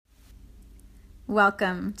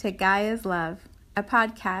Welcome to Gaia's Love, a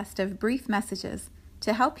podcast of brief messages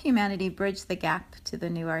to help humanity bridge the gap to the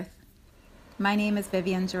new earth. My name is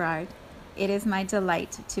Vivian Gerard. It is my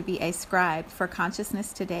delight to be a scribe for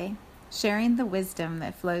consciousness today, sharing the wisdom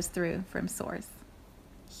that flows through from Source.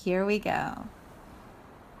 Here we go.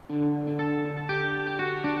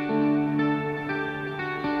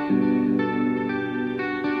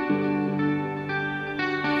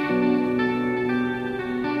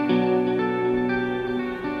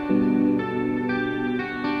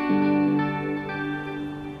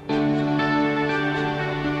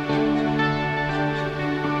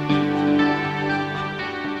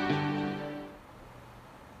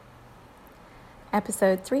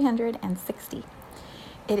 Episode 360.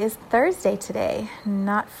 It is Thursday today,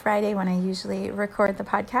 not Friday when I usually record the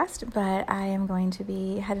podcast, but I am going to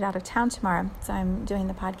be headed out of town tomorrow, so I'm doing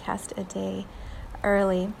the podcast a day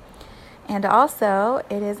early. And also,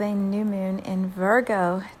 it is a new moon in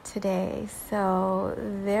Virgo today, so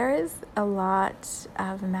there is a lot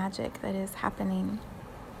of magic that is happening,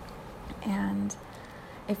 and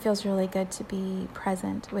it feels really good to be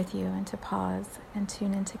present with you and to pause and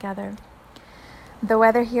tune in together. The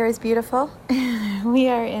weather here is beautiful. We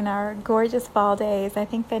are in our gorgeous fall days. I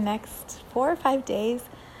think the next 4 or 5 days,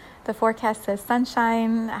 the forecast says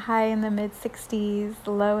sunshine, high in the mid-60s,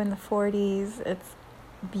 low in the 40s. It's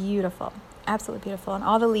beautiful, absolutely beautiful. And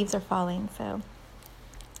all the leaves are falling. So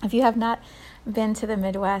if you have not been to the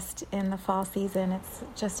Midwest in the fall season, it's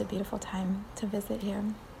just a beautiful time to visit here.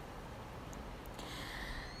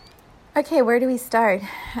 Okay, where do we start?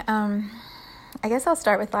 I guess I'll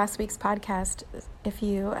start with last week's podcast. If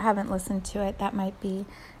you haven't listened to it, that might be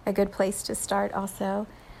a good place to start. Also,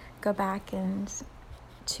 go back and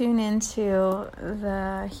tune into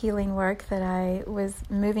the healing work that I was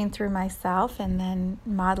moving through myself and then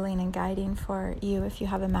modeling and guiding for you if you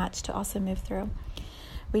have a match to also move through.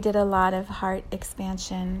 We did a lot of heart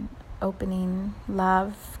expansion, opening,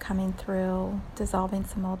 love coming through, dissolving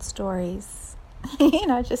some old stories.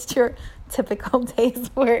 Just your typical day's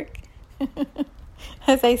work.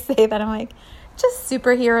 As I say that, I'm like, just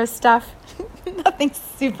superhero stuff. Nothing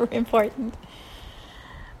super important.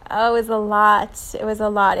 Oh, it was a lot. It was a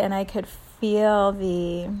lot, and I could feel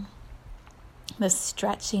the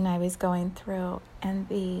stretching I was going through and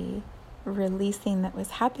the releasing that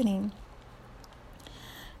was happening.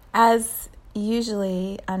 As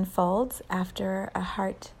usually unfolds after a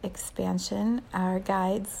heart expansion, our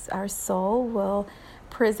guides, our soul will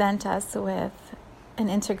present us with an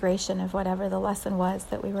integration of whatever the lesson was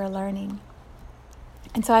that we were learning.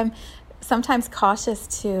 And so I'm sometimes cautious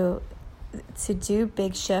to do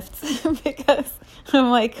big shifts because I'm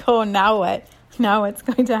like, oh, now what? Now what's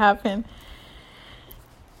going to happen?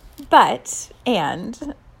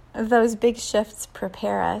 And those big shifts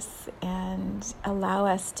prepare us and allow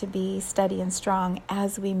us to be steady and strong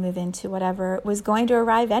as we move into whatever was going to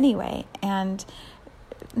arrive anyway. And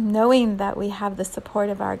knowing that we have the support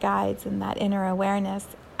of our guides and that inner awareness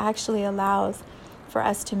actually allows for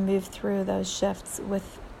us to move through those shifts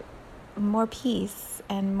with more peace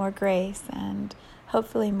and more grace and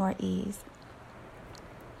hopefully more ease.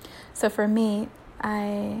 So for me,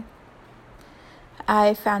 I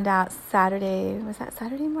found out Saturday, was that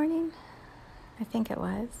Saturday morning? I think it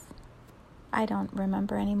was. I don't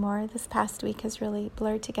remember anymore. This past week has really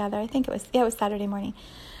blurred together. I think it was Saturday morning.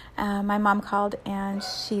 My mom called and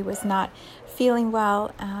she was not feeling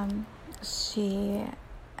well. She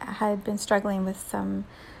had been struggling with some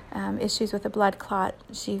issues with a blood clot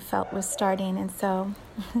she felt was starting, and so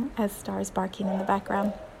as stars barking in the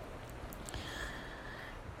background.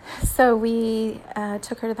 So we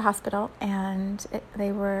took her to the hospital, and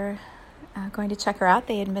they were going to check her out.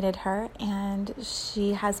 They admitted her, and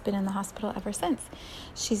she has been in the hospital ever since.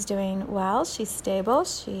 She's doing well. She's stable.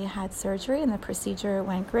 She had surgery, and the procedure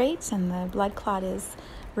went great, and the blood clot is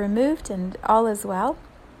removed, and all is well.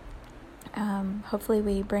 Hopefully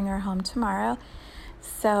we bring her home tomorrow.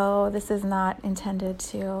 So this is not intended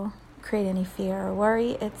to create any fear or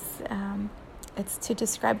worry. It's to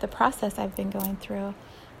describe the process I've been going through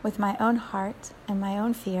with my own heart and my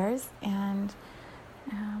own fears, and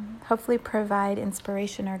hopefully provide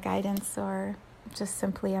inspiration or guidance, or just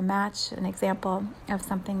simply a match, an example of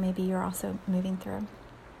something maybe you're also moving through.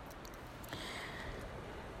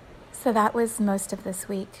 So that was most of this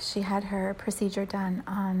week. She had her procedure done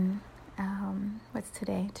on, what's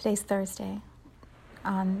today? Today's Thursday.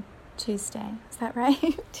 On Tuesday. Is that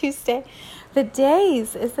right? Tuesday. The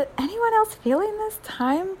days. Is it anyone else feeling this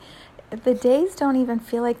time? The days don't even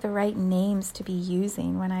feel like the right names to be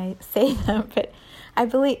using when I say them, but I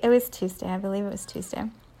believe it was Tuesday.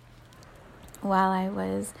 while I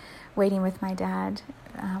was waiting with my dad.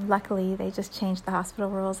 Luckily, they just changed the hospital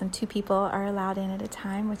rules and 2 people are allowed in at a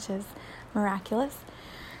time, which is miraculous.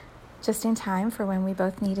 Just in time for when we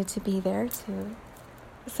both needed to be there to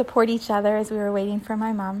support each other as we were waiting for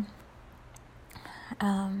my mom.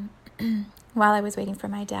 While I was waiting for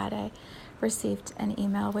my dad, I received an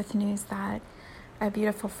email with news that a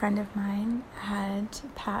beautiful friend of mine had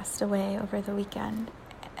passed away over the weekend,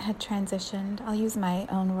 had transitioned. I'll use my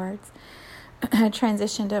own words. Had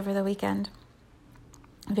transitioned over the weekend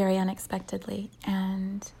very unexpectedly.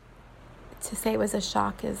 And to say it was a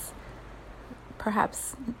shock is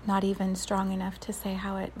perhaps not even strong enough to say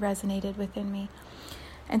how it resonated within me.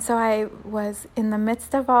 And so I was in the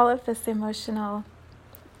midst of all of this emotional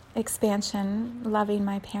expansion, loving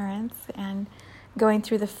my parents and going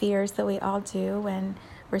through the fears that we all do when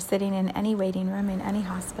we're sitting in any waiting room in any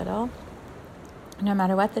hospital. No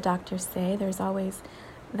matter what the doctors say, there's always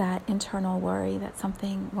that internal worry that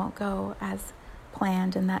something won't go as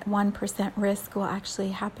planned and that 1% risk will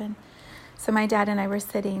actually happen. So my dad and I were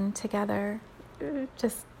sitting together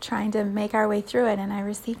just trying to make our way through it, and I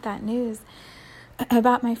received that news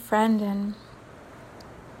about my friend, and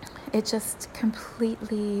it just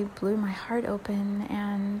completely blew my heart open.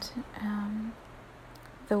 And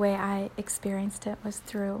the way I experienced it was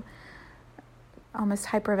through almost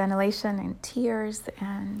hyperventilation and tears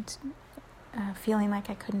and feeling like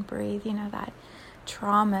I couldn't breathe, that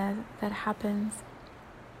trauma that happens.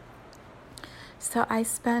 So I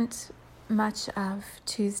spent much of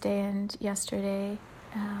Tuesday and yesterday,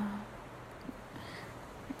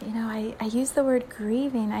 I use the word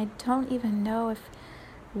grieving. I don't even know if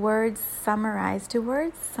words summarize. Do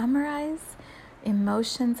words summarize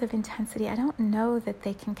emotions of intensity? I don't know that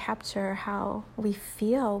they can capture how we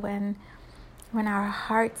feel when our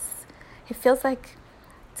hearts, it feels like,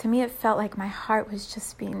 to me it felt like my heart was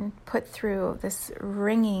just being put through this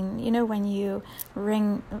ringing, when you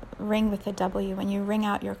ring with a W, when you wring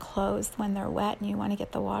out your clothes when they're wet and you want to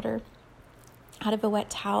get the water out of a wet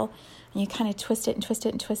towel, and you kind of twist it and twist it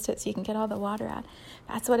and twist it so you can get all the water out.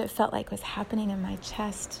 That's what it felt like was happening in my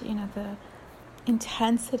chest. The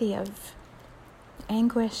intensity of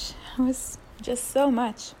anguish was just so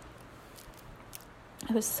much.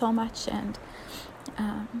 It was so much, and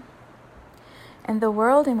the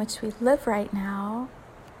world in which we live right now,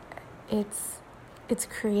 it's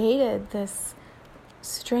created this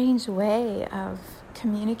strange way of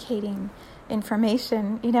communicating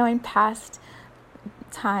information. In past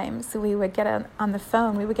times, we would get on the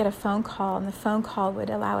phone, we would get a phone call, and the phone call would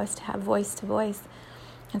allow us to have voice to voice.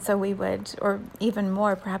 And so we would, or even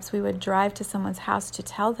more, perhaps we would drive to someone's house to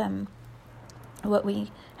tell them what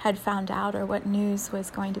we had found out or what news was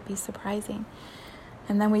going to be surprising.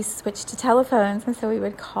 And then we switched to telephones, and so we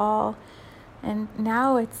would call. And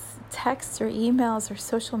now it's texts or emails or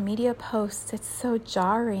social media posts. It's so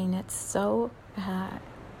jarring. It's so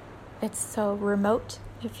remote.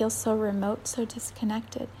 It feels so remote, so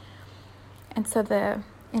disconnected. And so the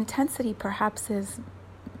intensity perhaps is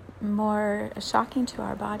more shocking to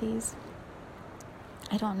our bodies.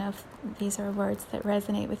 I don't know if these are words that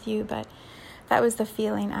resonate with you, but that was the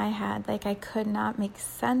feeling I had. Like I could not make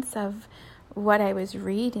sense of what I was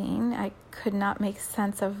reading. I could not make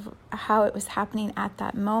sense of how it was happening at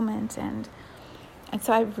that moment. And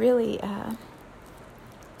so I really,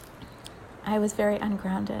 I was very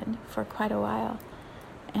ungrounded for quite a while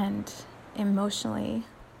and emotionally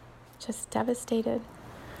just devastated.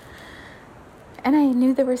 And I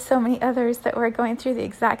knew there were so many others that were going through the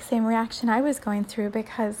exact same reaction I was going through,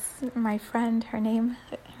 because my friend, her name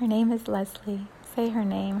is Leslie. Say her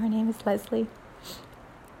name. Her name is Leslie.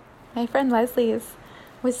 My friend Leslie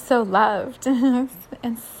was so loved and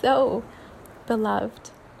so beloved.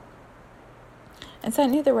 And so I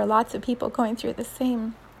knew there were lots of people going through the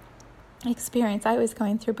same experience I was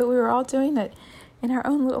going through, but we were all doing it in our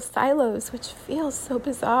own little silos, which feels so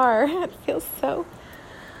bizarre. It feels so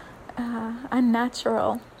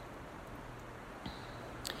unnatural.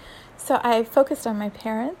 So I focused on my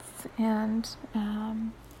parents and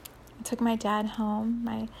took my dad home.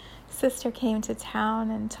 My sister came to town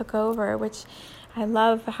and took over, which I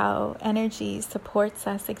love how energy supports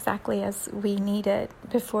us exactly as we need it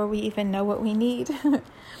before we even know what we need.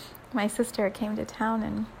 My sister came to town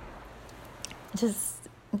and just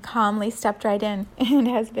calmly stepped right in and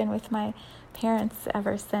has been with my parents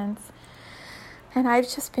ever since. And I've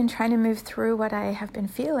just been trying to move through what I have been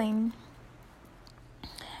feeling.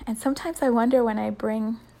 And sometimes I wonder, when I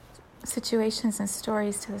bring situations and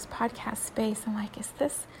stories to this podcast space, I'm like, is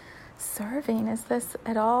this serving? Is this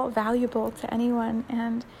at all valuable to anyone?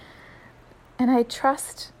 And I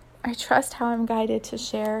trust I trust how I'm guided to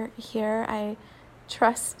share here. I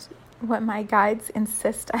trust what my guides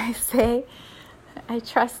insist I say. I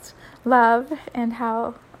trust love and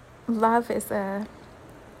how love is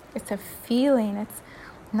it's a feeling. It's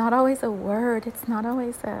not always a word. It's not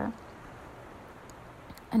always an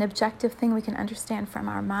objective thing we can understand from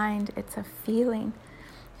our mind. It's a feeling.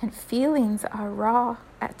 And feelings are raw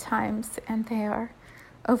at times, and they are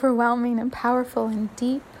overwhelming and powerful and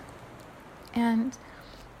deep. And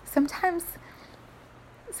sometimes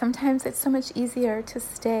it's so much easier to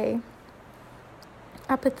stay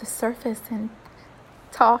up at the surface and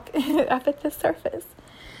talk up at the surface.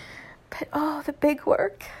 But the big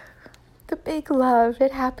work, the big love,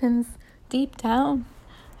 it happens deep down.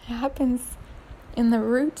 It happens in the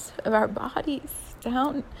root of our bodies,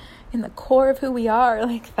 down in the core of who we are.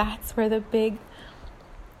 Like, that's where the big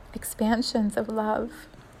expansions of love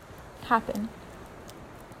happen,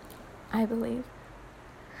 I believe.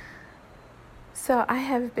 So I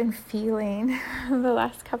have been feeling the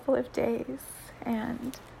last couple of days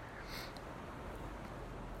and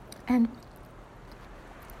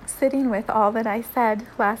sitting with all that I said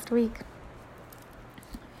last week.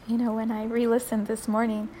 When I re-listened this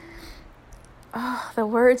morning, the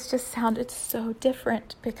words just sounded so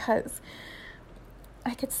different because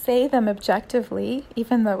I could say them objectively,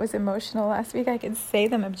 even though it was emotional last week. I could say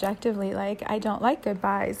them objectively, like, I don't like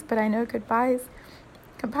goodbyes, but I know goodbyes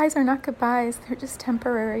are not goodbyes. They're just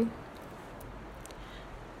temporary.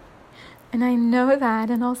 And I know that,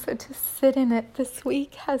 and also to sit in it this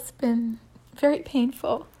week has been very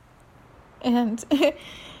painful and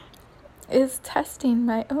is testing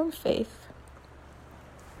my own faith.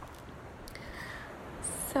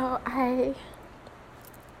 So I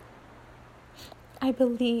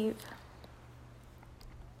believe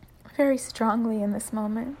very strongly in this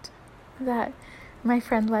moment that my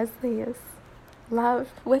friend Leslie is love,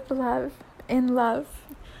 with love, in love,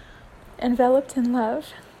 enveloped in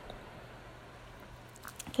love,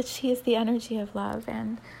 that she is the energy of love,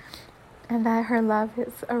 and that her love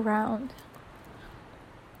is around.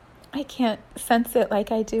 I can't sense it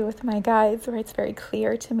like I do with my guides, where it's very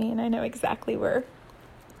clear to me and I know exactly where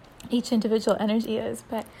each individual energy is,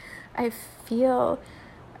 but I feel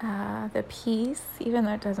the peace, even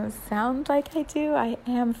though it doesn't sound like I do. I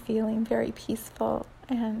am feeling very peaceful,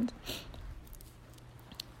 and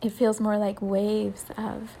it feels more like waves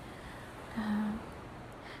of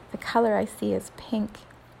the color I see is pink.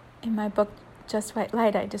 In my book, Just White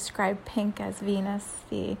Light, I describe pink as Venus.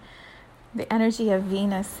 The energy of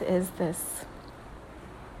Venus is this,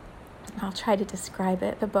 I'll try to describe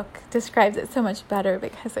it. The book describes it so much better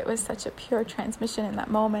because it was such a pure transmission in that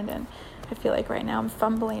moment, and I feel like right now I'm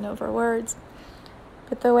fumbling over words.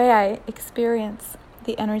 But the way I experience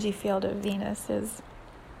the energy field of Venus is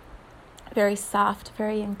very soft,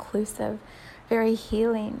 very inclusive, very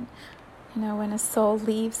healing. When a soul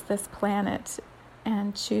leaves this planet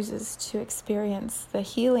and chooses to experience the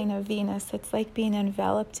healing of Venus, it's like being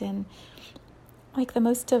enveloped in like the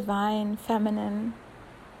most divine, feminine,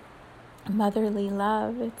 motherly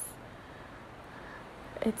love.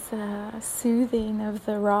 It's a soothing of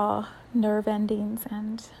the raw nerve endings,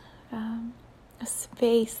 and a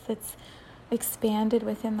space that's expanded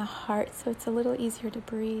within the heart, so it's a little easier to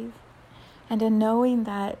breathe. And a knowing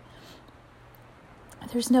that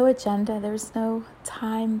there's no agenda, there's no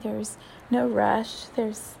time, there's no rush,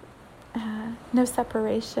 there's no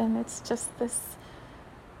separation. It's just this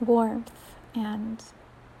warmth, and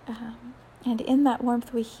in that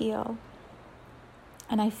warmth we heal.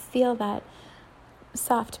 And I feel that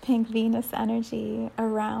soft pink Venus energy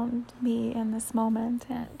around me in this moment,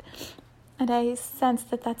 and I sense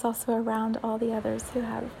that that's also around all the others who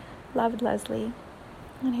have loved Leslie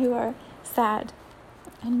and who are sad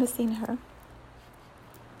and missing her.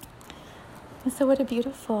 And so what a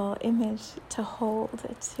beautiful image to hold,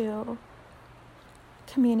 to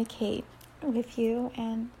communicate with you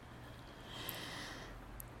and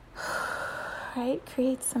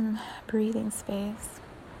create some breathing space.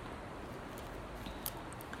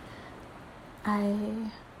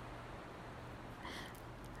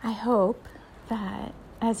 I hope that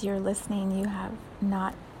as you're listening, you have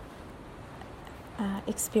not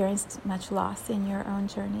experienced much loss in your own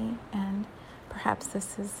journey, and perhaps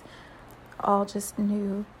this is all just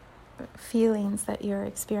new feelings that you're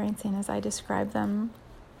experiencing as I describe them.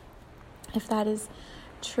 If that is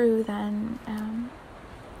true, then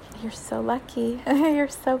you're so lucky. You're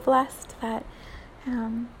so blessed that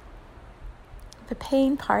the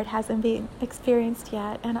pain part hasn't been experienced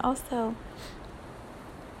yet. And also,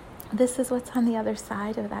 this is what's on the other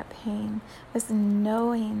side of that pain, this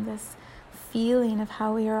knowing, this feeling of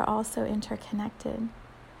how we are also interconnected.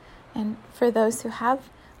 And for those who have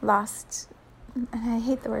lost, and I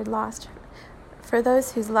hate the word lost, for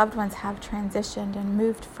those whose loved ones have transitioned and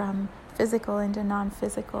moved from physical into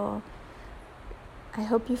non-physical, I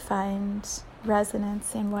hope you find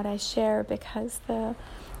resonance in what I share, because the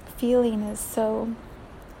feeling is so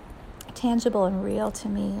tangible and real to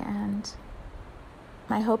me, and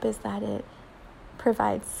my hope is that it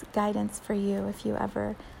provides guidance for you if you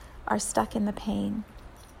ever are stuck in the pain.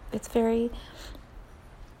 It's very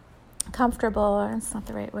comfortable, or it's not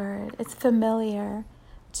the right word, it's familiar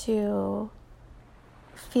to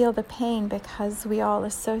feel the pain because we all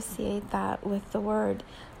associate that with the word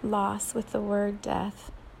loss, with the word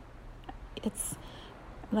death. It's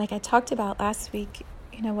like I talked about last week,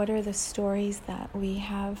 what are the stories that we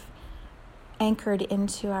have anchored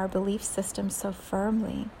into our belief system so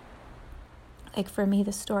firmly? Like for me,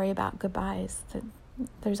 the story about goodbyes, that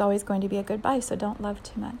there's always going to be a goodbye, so don't love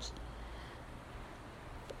too much.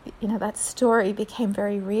 That story became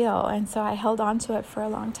very real, and so I held on to it for a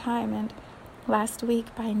long time, and last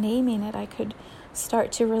week, by naming it, I could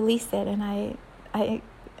start to release it, and I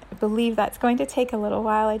believe that's going to take a little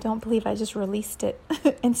while. I don't believe I just released it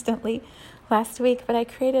instantly last week, but I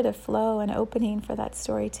created a flow, an opening for that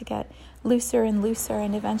story to get looser and looser,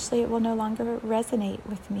 and eventually it will no longer resonate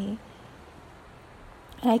with me.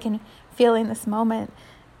 And I can feel in this moment,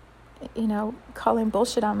 calling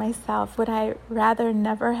bullshit on myself. Would I rather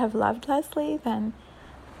never have loved Leslie than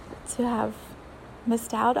to have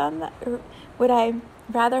missed out on that? Or would I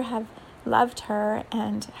rather have loved her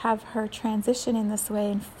and have her transition in this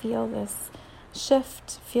way and feel this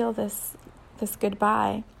shift, feel this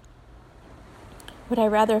goodbye? Would I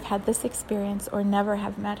rather have had this experience or never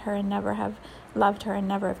have met her and never have loved her and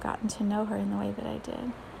never have gotten to know her in the way that I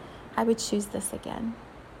did? I would choose this again.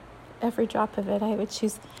 Every drop of it, I would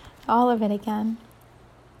choose all of it again.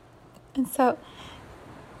 And so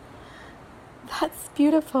that's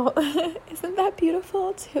beautiful. Isn't that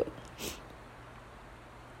beautiful to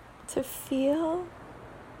feel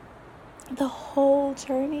the whole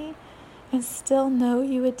journey and still know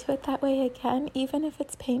you would do it that way again, even if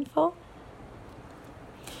it's painful?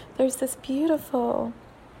 There's this beautiful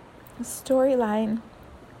storyline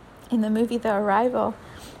in the movie The Arrival.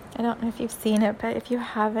 I don't know if you've seen it, but if you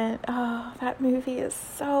haven't, that movie is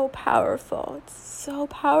so powerful. It's so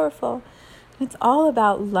powerful. It's all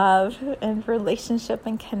about love and relationship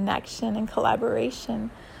and connection and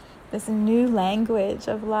collaboration, this new language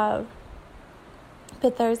of love.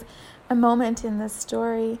 But there's a moment in the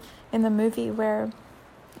story, in the movie, where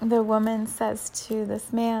the woman says to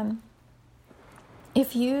this man,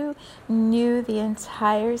 if you knew the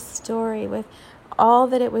entire story with all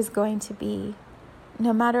that it was going to be,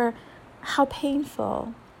 no matter how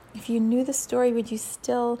painful, if you knew the story, would you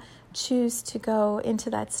still choose to go into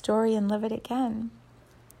that story and live it again?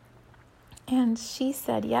 And she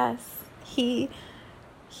said yes. He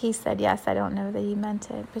said yes. I don't know that he meant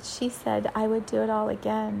it, but she said, I would do it all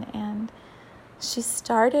again. And she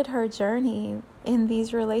started her journey in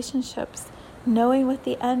these relationships knowing what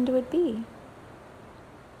the end would be,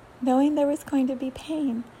 knowing there was going to be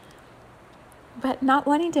pain, but not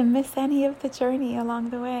wanting to miss any of the journey along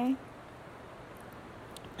the way.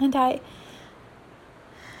 And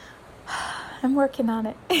I'm working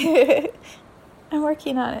on it. I'm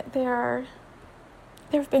working on it. There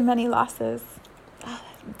have been many losses. Oh,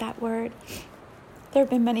 that word. There have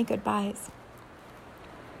been many goodbyes.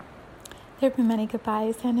 There have been many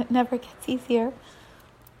goodbyes, and it never gets easier.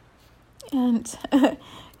 And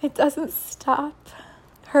it doesn't stop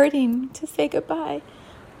hurting to say goodbye.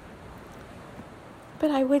 But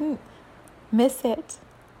I wouldn't miss it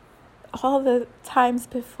all the times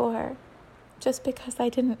before just because I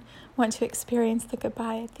didn't want to experience the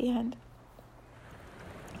goodbye at the end.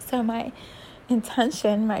 So my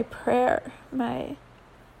intention, my prayer, my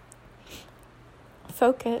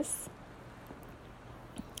focus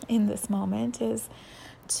in this moment is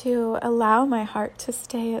to allow my heart to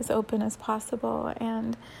stay as open as possible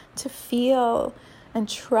and to feel and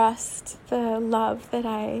trust the love that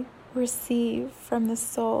I receive from the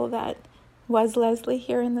soul that was Leslie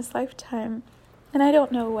here in this lifetime. And I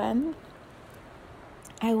don't know when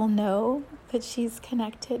I will know that she's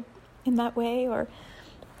connected in that way, or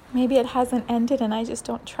maybe it hasn't ended and I just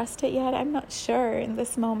don't trust it yet. I'm not sure in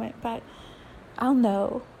this moment, but I'll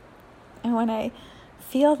know. And when I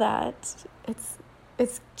feel that,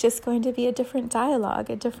 it's just going to be a different dialogue,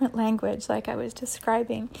 a different language, like I was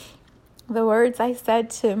describing. The words I said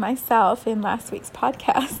to myself in last week's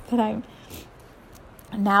podcast that I'm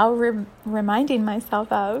now reminding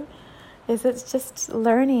myself of is it's just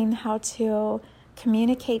learning how to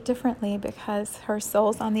communicate differently because her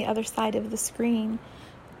soul's on the other side of the screen,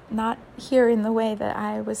 not here in the way that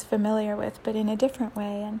I was familiar with, but in a different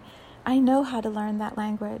way. And I know how to learn that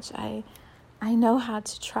language. I know how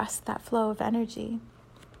to trust that flow of energy.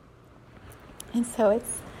 And so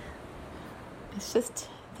it's just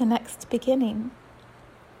the next beginning.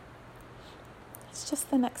 It's just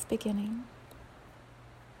the next beginning.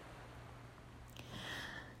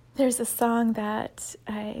 There's a song that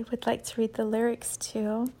I would like to read the lyrics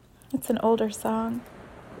to. It's an older song.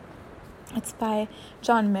 It's by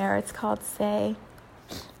John Mayer. It's called Say.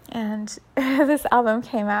 And this album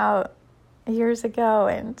came out years ago,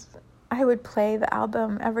 and I would play the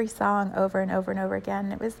album, every song, over and over and over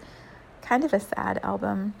again. It was kind of a sad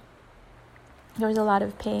album. There was a lot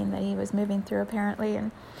of pain that he was moving through, apparently,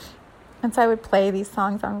 and so I would play these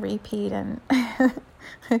songs on repeat, and I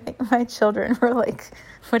think my children were like,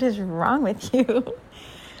 "What is wrong with you?"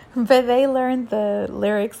 But they learned the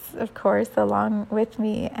lyrics, of course, along with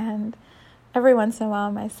me, and every once in a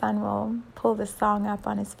while my son will pull this song up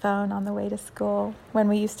on his phone on the way to school, when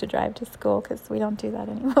we used to drive to school, because we don't do that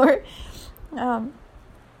anymore.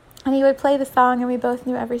 And he would play the song, and we both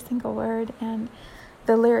knew every single word, and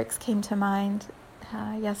the lyrics came to mind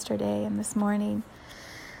yesterday and this morning.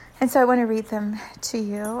 And so I want to read them to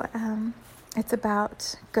you. It's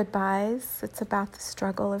about goodbyes. It's about the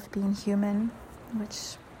struggle of being human,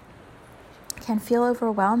 which can feel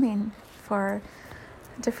overwhelming for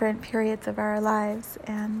different periods of our lives.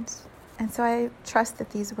 And so I trust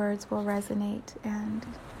that these words will resonate and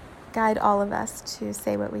guide all of us to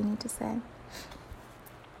say what we need to say.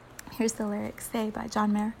 Here's the lyrics. Say, by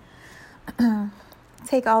John Mayer.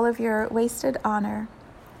 Take all of your wasted honor,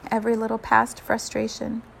 every little past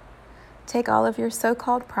frustration. Take all of your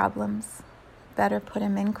so-called problems, better put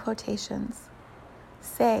them in quotations.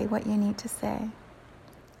 Say what you need to say.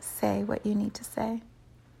 Say what you need to say.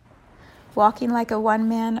 Walking like a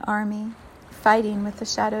one-man army, fighting with the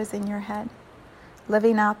shadows in your head,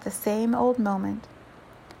 living out the same old moment,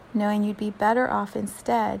 knowing you'd be better off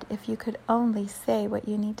instead if you could only say what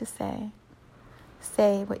you need to say.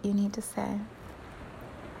 Say what you need to say.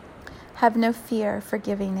 Have no fear for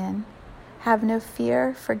giving in. Have no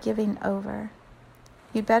fear for giving over.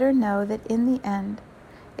 You'd better know that in the end,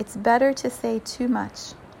 it's better to say too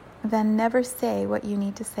much than never say what you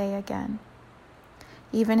need to say again.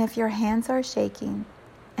 Even if your hands are shaking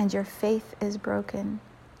and your faith is broken,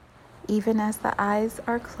 even as the eyes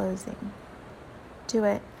are closing, do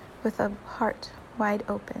it with a heart wide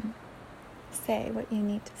open. Say what you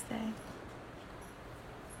need to say.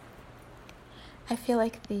 I feel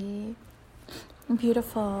like the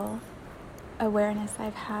beautiful awareness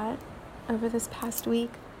I've had over this past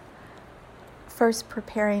week, first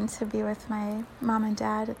preparing to be with my mom and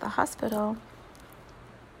dad at the hospital.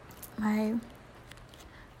 I'm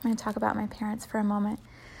going to talk about my parents for a moment.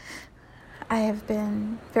 I have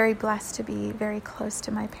been very blessed to be very close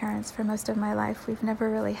to my parents for most of my life. We've never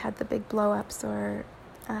really had the big blow-ups or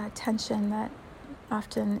tension that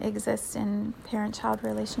often exists in parent-child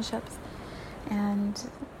relationships. And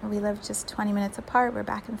we live just 20 minutes apart. We're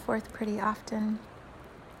back and forth pretty often.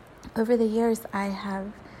 Over the years, I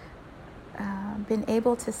have been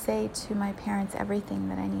able to say to my parents everything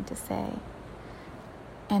that I need to say.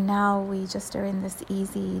 And now we just are in this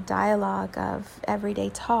easy dialogue of everyday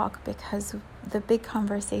talk because the big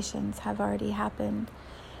conversations have already happened.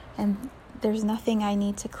 And there's nothing I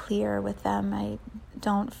need to clear with them. I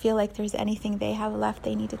don't feel like there's anything they have left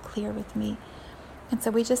they need to clear with me. And so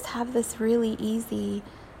we just have this really easy,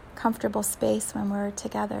 comfortable space when we're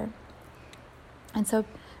together. And so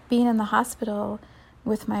being in the hospital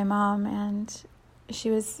with my mom, and she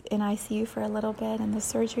was in ICU for a little bit, and the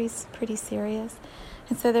surgery's pretty serious.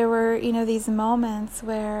 And so there were, these moments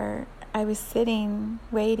where I was sitting,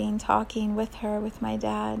 waiting, talking with her, with my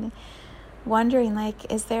dad, wondering,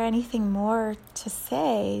 is there anything more to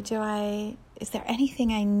say? Is there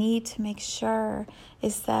anything I need to make sure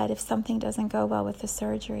is said if something doesn't go well with the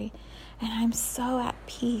surgery? And I'm so at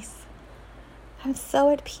peace. I'm so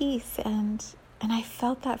at peace. And I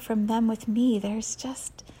felt that from them with me. There's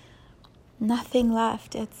just nothing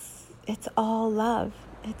left. It's all love.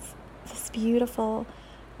 It's this beautiful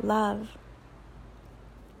love.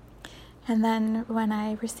 And then when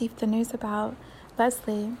I received the news about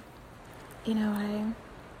Leslie,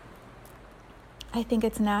 I think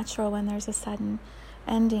it's natural when there's a sudden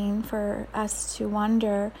ending for us to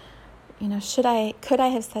wonder, could I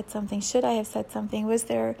have said something? Should I have said something? Was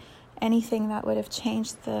there anything that would have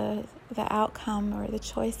changed the outcome or the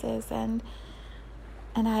choices? And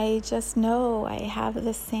I just know I have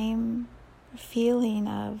the same feeling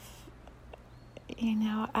of,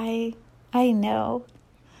 I know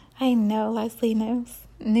Leslie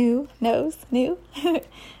knew.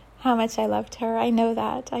 how much I loved her. I know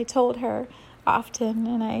that. I told her often,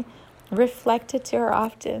 and I reflected to her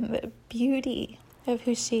often the beauty of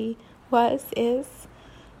who she is,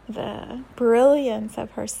 the brilliance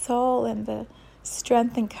of her soul, and the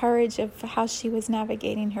strength and courage of how she was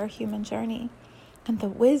navigating her human journey, and the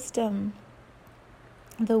wisdom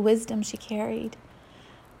she carried.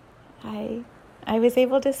 I was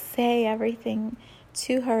able to say everything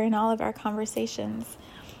to her in all of our conversations.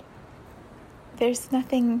 There's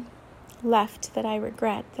nothing left that I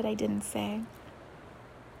regret that I didn't say.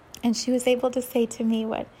 And she was able to say to me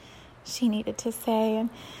what she needed to say.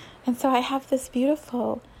 And so I have this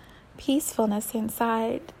beautiful peacefulness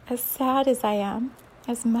inside, as sad as I am,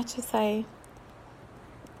 as much as I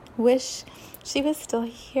wish she was still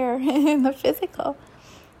here in the physical.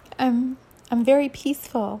 I'm very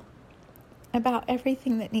peaceful about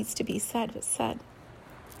everything that needs to be said was said.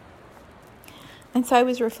 And so I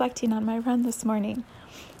was reflecting on my run this morning.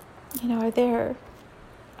 Are there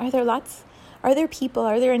people,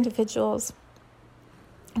 are there individuals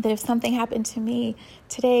that if something happened to me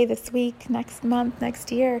today, this week, next month,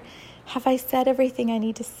 next year, have I said everything I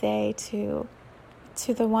need to say to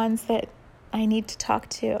the ones that I need to talk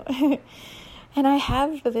to? And I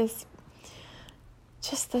have this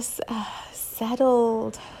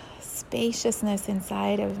settled spaciousness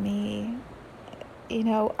inside of me.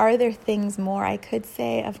 Are there things more I could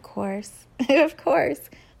say? Of course. Of course.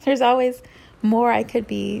 There's always more I could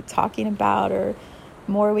be talking about or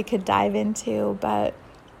more we could dive into. But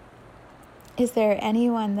is there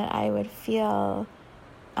anyone that I would feel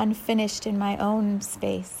unfinished in my own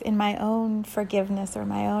space, in my own forgiveness or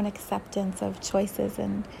my own acceptance of choices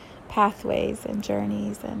and pathways and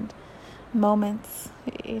journeys and moments,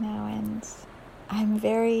 and I'm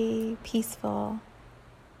very peaceful.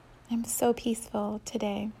 I'm so peaceful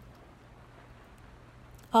today.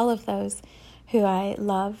 All of those who I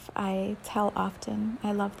love, I tell often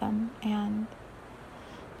I love them. And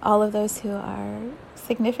all of those who are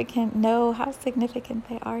significant know how significant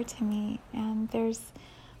they are to me. And there's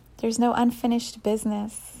no unfinished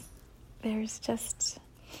business. There's just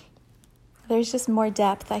more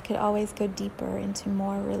depth. I could always go deeper into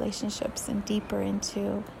more relationships and deeper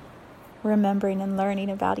into remembering and learning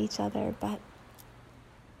about each other. But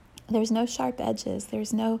there's no sharp edges.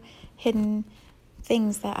 There's no hidden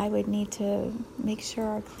things that I would need to make sure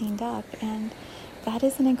are cleaned up. And that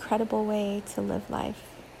is an incredible way to live life.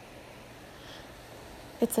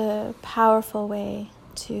 It's a powerful way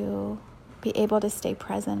to be able to stay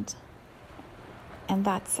present. And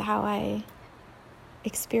that's how I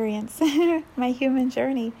experience my human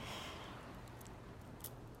journey.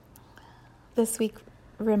 This week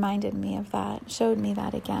reminded me of that, showed me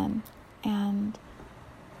that again. And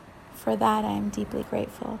for that, I'm deeply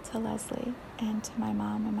grateful to Leslie and to my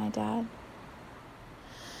mom and my dad.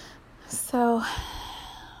 So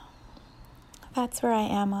that's where I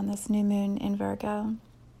am on this new moon in Virgo.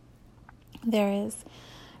 There's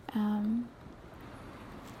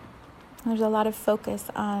a lot of focus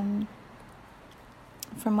on,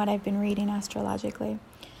 from what I've been reading astrologically,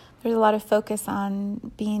 there's a lot of focus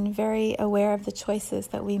on being very aware of the choices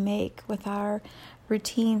that we make with our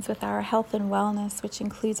routines, with our health and wellness, which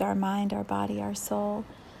includes our mind, our body, our soul.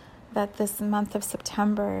 That this month of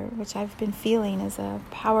September, which I've been feeling, is a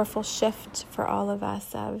powerful shift for all of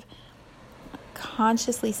us of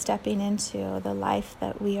consciously stepping into the life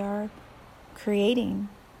that we are creating.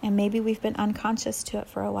 And maybe we've been unconscious to it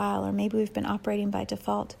for a while, or maybe we've been operating by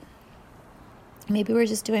default. Maybe we're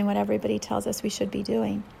just doing what everybody tells us we should be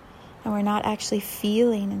doing. And we're not actually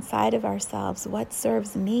feeling inside of ourselves, what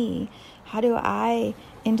serves me? How do I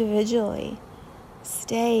individually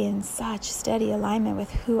stay in such steady alignment with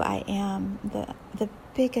who I am, the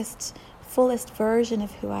biggest, fullest version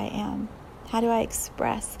of who I am? How do I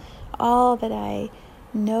express all that I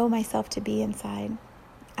know myself to be inside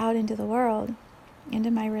out into the world, into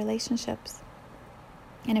my relationships?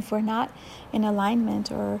 And if we're not in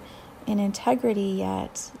alignment or in integrity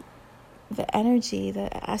yet, the energy,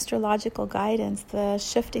 the astrological guidance, the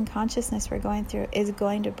shift in consciousness we're going through is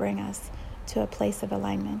going to bring us to a place of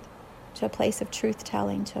alignment, to a place of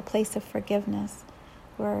truth-telling, to a place of forgiveness.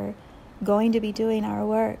 We're going to be doing our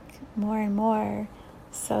work more and more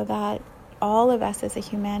so that all of us as a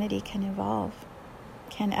humanity can evolve,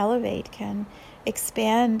 can elevate, can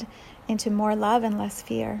expand into more love and less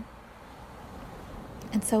fear.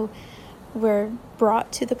 And so we're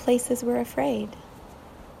brought to the places we're afraid.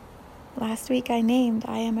 Last week I named,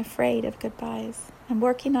 I am afraid of goodbyes. I'm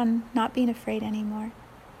working on not being afraid anymore,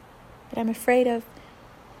 but I'm afraid of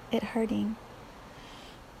it hurting.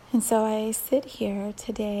 And so I sit here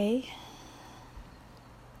today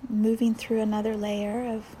moving through another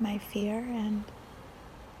layer of my fear and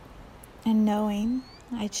knowing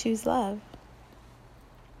I choose love.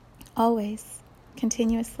 Always,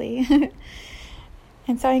 continuously.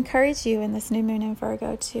 And so I encourage you in this new moon in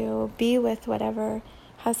Virgo to be with whatever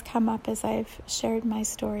has come up as I've shared my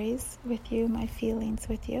stories with you, my feelings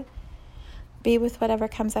with you. Be with whatever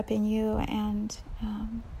comes up in you, and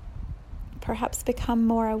perhaps become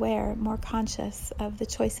more aware, more conscious of the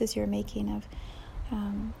choices you're making, of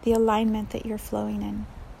the alignment that you're flowing in.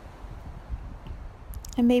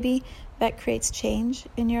 And maybe that creates change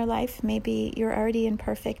in your life. Maybe you're already in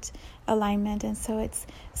perfect alignment, and so it's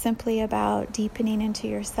simply about deepening into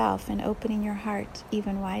yourself and opening your heart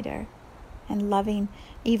even wider and loving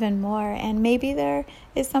even more. And maybe there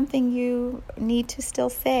is something you need to still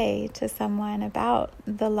say to someone about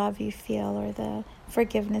the love you feel or the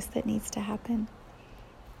forgiveness that needs to happen.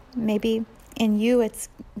 Maybe in you it's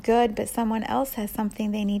good, but someone else has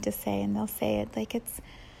something they need to say, and they'll say it like it's,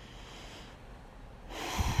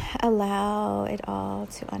 allow it all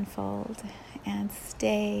to unfold and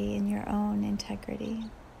stay in your own integrity.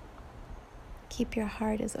 Keep your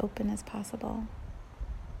heart as open as possible.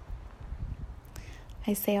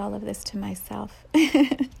 I say all of this to myself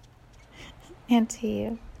and to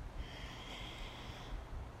you.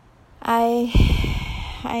 I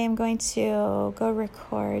am going to go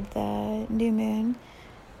record the new moon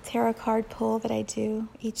tarot card pull that I do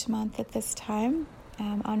each month at this time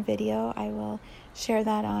on video. I will share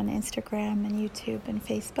that on Instagram and YouTube and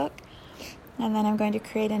Facebook. And then I'm going to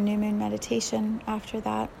create a new moon meditation after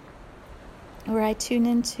that, where I tune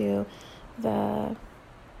into the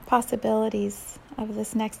possibilities of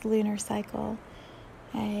this next lunar cycle.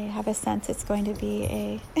 I have a sense it's going to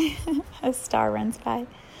be a star runs by,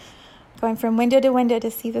 going from window to window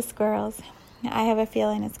to see the squirrels. I have a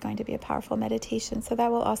feeling it's going to be a powerful meditation, so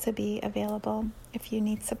that will also be available if you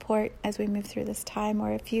need support as we move through this time,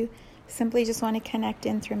 or if you simply just want to connect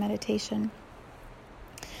in through meditation.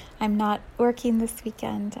 I'm not working this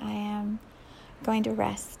weekend. I am going to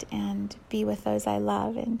rest and be with those I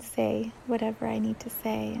love and say whatever I need to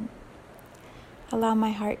say, and allow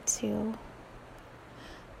my heart to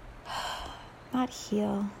not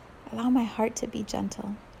heal, allow my heart to be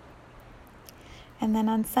gentle. And then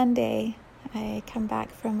on Sunday, I come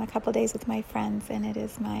back from a couple days with my friends, and it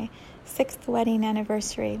is my 6th wedding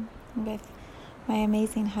anniversary with my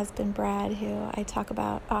amazing husband, Brad, who I talk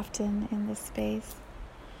about often in this space.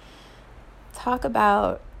 Talk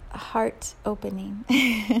about heart opening.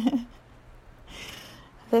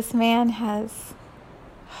 This man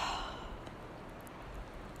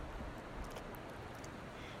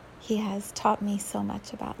he has taught me so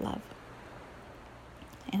much about love.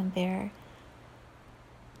 And there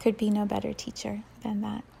could be no better teacher than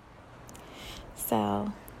that.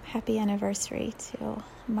 So, happy anniversary to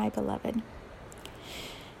my beloved.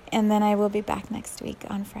 And then I will be back next week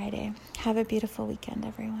on Friday. Have a beautiful weekend,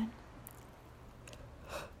 everyone.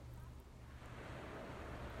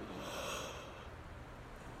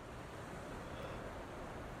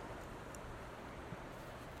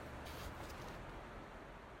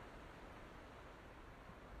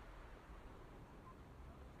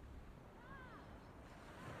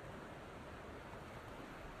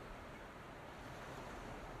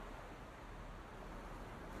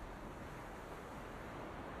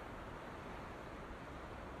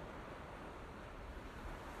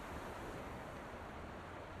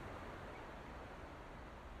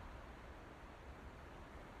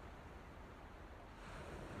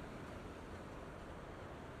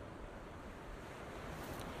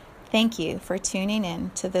 Thank you for tuning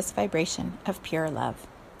in to this vibration of pure love.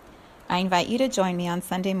 I invite you to join me on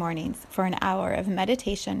Sunday mornings for an hour of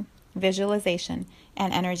meditation, visualization,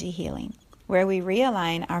 and energy healing, where we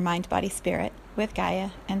realign our mind, body, spirit with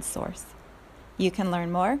Gaia and Source. You can learn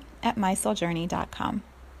more at mysouljourney.com.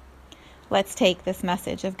 Let's take this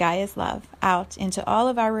message of Gaia's love out into all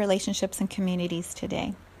of our relationships and communities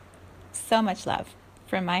today. So much love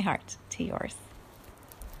from my heart to yours.